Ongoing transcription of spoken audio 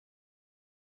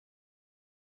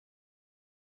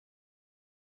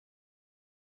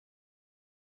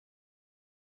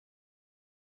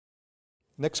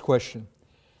Next question.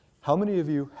 How many of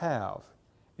you have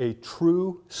a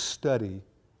true study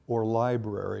or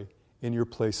library in your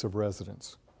place of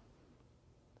residence?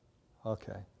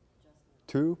 Okay.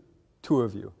 Two? Two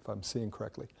of you, if I'm seeing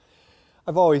correctly.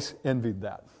 I've always envied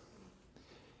that.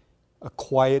 A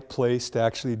quiet place to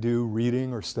actually do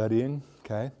reading or studying,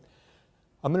 okay?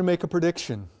 I'm going to make a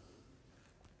prediction.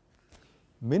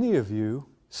 Many of you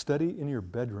study in your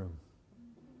bedroom,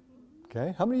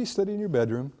 okay? How many of you study in your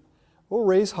bedroom? We'll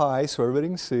raise high so everybody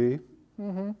can see.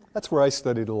 That's where I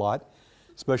studied a lot,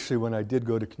 especially when I did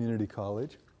go to community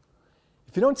college.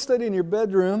 If you don't study in your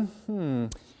bedroom,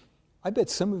 I bet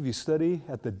some of you study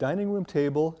at the dining room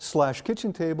table /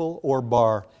 kitchen table or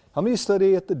bar. How many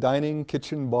study at the dining,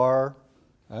 kitchen, bar?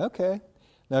 Okay.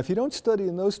 Now, if you don't study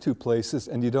in those two places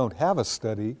and you don't have a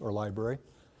study or library,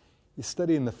 you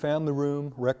study in the family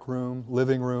room, rec room,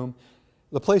 living room,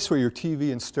 the place where your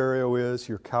TV and stereo is,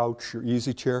 your couch, your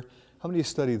easy chair. How many of you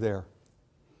study there?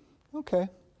 Okay.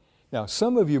 Now,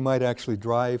 some of you might actually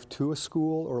drive to a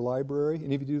school or library.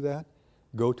 Any of you do that?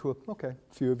 Go to a, okay,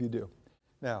 a few of you do.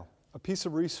 Now, a piece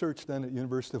of research done at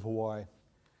University of Hawaii.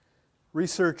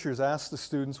 Researchers asked the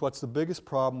students, what's the biggest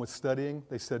problem with studying?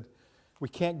 They said, we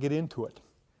can't get into it.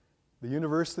 The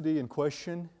university in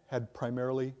question had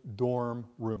primarily dorm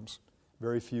rooms.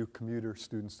 Very few commuter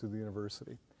students to the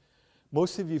university.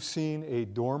 Most of you have seen a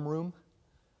dorm room.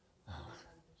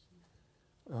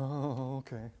 Oh,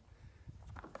 okay.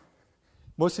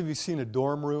 Most of you have seen a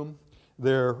dorm room.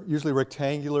 They're usually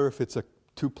rectangular if it's a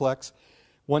duplex.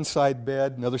 One side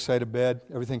bed, another side of bed,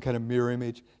 everything kind of mirror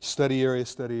image. Study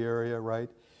area, right?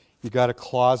 You got a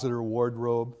closet or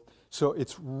wardrobe. So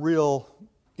it's real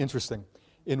interesting.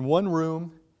 In one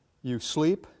room, you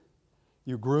sleep,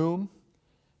 you groom,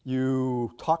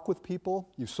 you talk with people,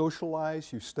 you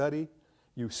socialize, you study,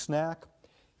 you snack.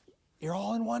 You're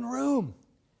all in one room.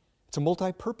 It's a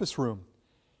multi-purpose room.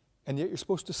 And yet you're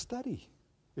supposed to study.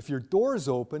 If your door is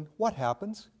open, what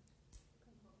happens?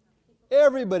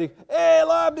 Everybody, hey,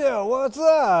 Lobdell, what's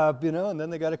up? You know, and then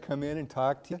they got to come in and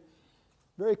talk to you.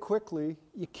 Very quickly,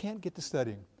 you can't get to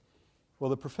studying. Well,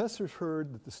 the professors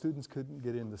heard that the students couldn't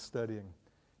get into studying,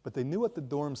 but they knew what the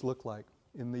dorms looked like.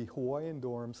 In the Hawaiian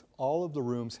dorms, all of the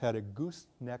rooms had a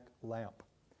gooseneck lamp.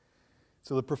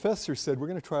 So the professor said, we're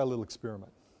going to try a little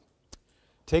experiment.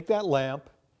 Take that lamp,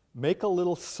 make a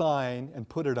little sign, and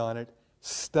put it on it,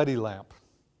 study lamp.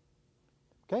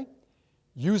 Okay?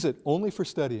 Use it only for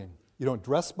studying. You don't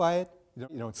dress by it,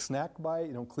 you don't snack by it,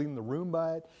 you don't clean the room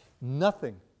by it,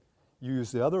 nothing. You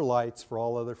use the other lights for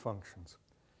all other functions.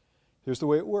 Here's the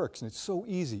way it works, and it's so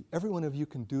easy. Every one of you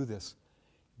can do this.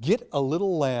 Get a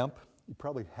little lamp. You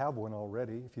probably have one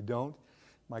already. If you don't,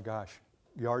 my gosh,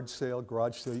 yard sale,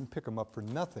 garage sale, you can pick them up for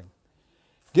nothing.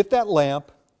 Get that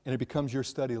lamp, and it becomes your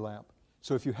study lamp.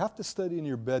 So if you have to study in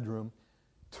your bedroom,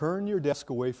 turn your desk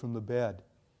away from the bed.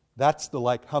 That's the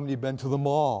like, how many have been to the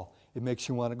mall? It makes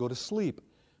you want to go to sleep.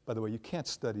 By the way, you can't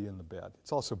study in the bed.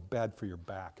 It's also bad for your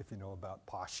back if you know about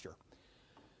posture.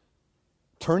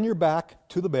 Turn your back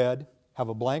to the bed, have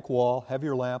a blank wall, have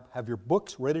your lamp, have your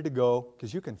books ready to go,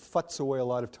 because you can futz away a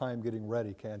lot of time getting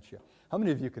ready, can't you? How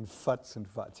many of you can futz and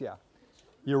futz? Yeah.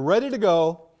 You're ready to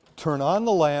go, turn on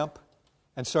the lamp,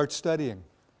 and start studying.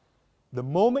 The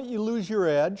moment you lose your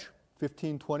edge,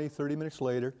 15, 20, 30 minutes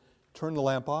later, turn the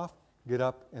lamp off, get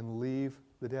up, and leave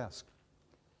the desk.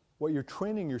 What you're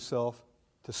training yourself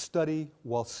to study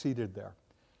while seated there.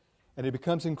 And it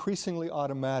becomes increasingly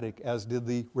automatic, as did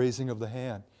the raising of the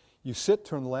hand. You sit,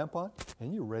 turn the lamp on,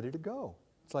 and you're ready to go.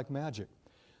 It's like magic.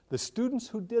 The students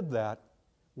who did that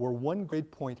were 1 grade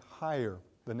point higher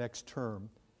the next term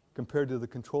compared to the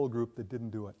control group that didn't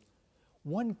do it.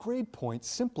 1 grade point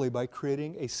simply by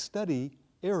creating a study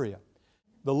area.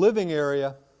 The living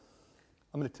area,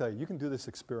 I'm going to tell you, you can do this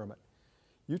experiment.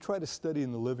 You try to study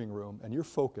in the living room, and you're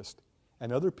focused,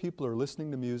 and other people are listening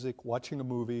to music, watching a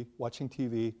movie, watching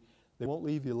TV. They won't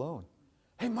leave you alone.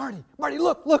 Hey, Marty,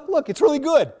 look, it's really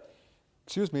good.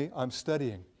 Excuse me, I'm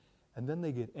studying. And then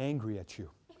they get angry at you.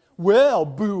 Well,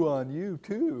 boo on you,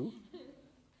 too.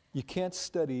 You can't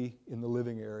study in the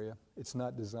living area. It's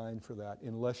not designed for that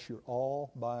unless you're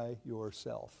all by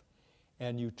yourself.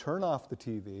 And you turn off the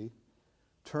TV,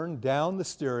 turn down the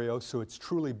stereo so it's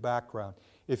truly background.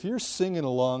 If you're singing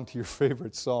along to your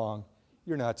favorite song,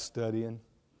 you're not studying.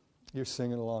 You're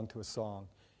singing along to a song.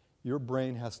 Your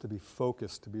brain has to be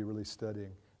focused to be really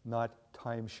studying, not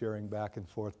time sharing back and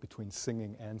forth between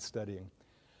singing and studying.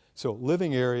 So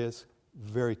living areas,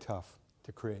 very tough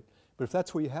to create. But if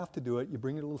that's where you have to do it, you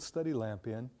bring your little study lamp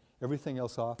in, everything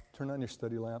else off, turn on your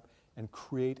study lamp, and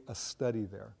create a study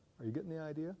there. Are you getting the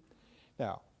idea?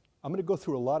 Now, I'm going to go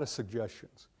through a lot of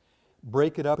suggestions.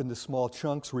 Break it up into small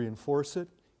chunks, reinforce it.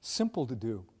 Simple to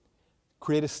do.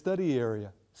 Create a study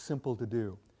area. Simple to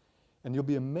do. And you'll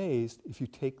be amazed if you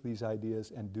take these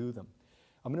ideas and do them.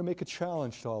 I'm going to make a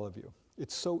challenge to all of you.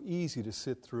 It's so easy to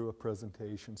sit through a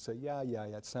presentation, say, yeah,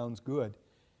 it sounds good,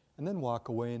 and then walk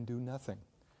away and do nothing.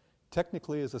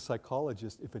 Technically, as a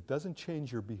psychologist, if it doesn't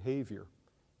change your behavior,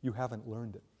 you haven't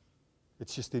learned it.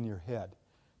 It's just in your head.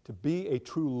 To be a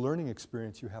true learning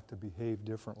experience, you have to behave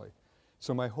differently.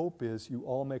 So my hope is you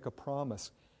all make a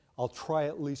promise. I'll try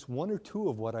at least one or two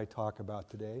of what I talk about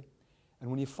today, and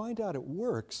when you find out it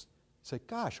works, say,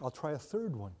 gosh, I'll try a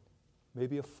third one,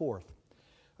 maybe a fourth.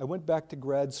 I went back to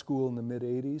grad school in the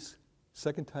mid-'80s.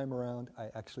 Second time around, I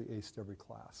actually aced every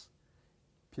class.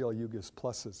 PLU gives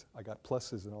pluses. I got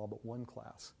pluses in all but one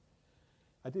class.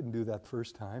 I didn't do that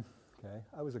first time, okay?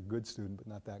 I was a good student, but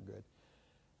not that good.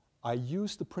 I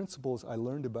used the principles I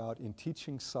learned about in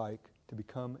teaching psych to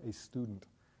become a student.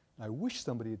 I wish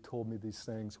somebody had told me these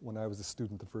things when I was a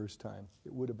student the first time.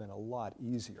 It would have been a lot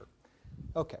easier.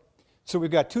 Okay, so we've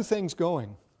got two things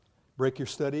going. Break your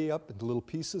study up into little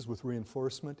pieces with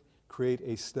reinforcement. Create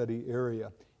a study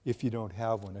area if you don't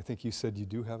have one. I think you said you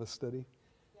do have a study?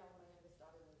 Yeah, when my youngest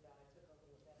daughter moved out, I took a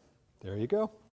little bit. There you go.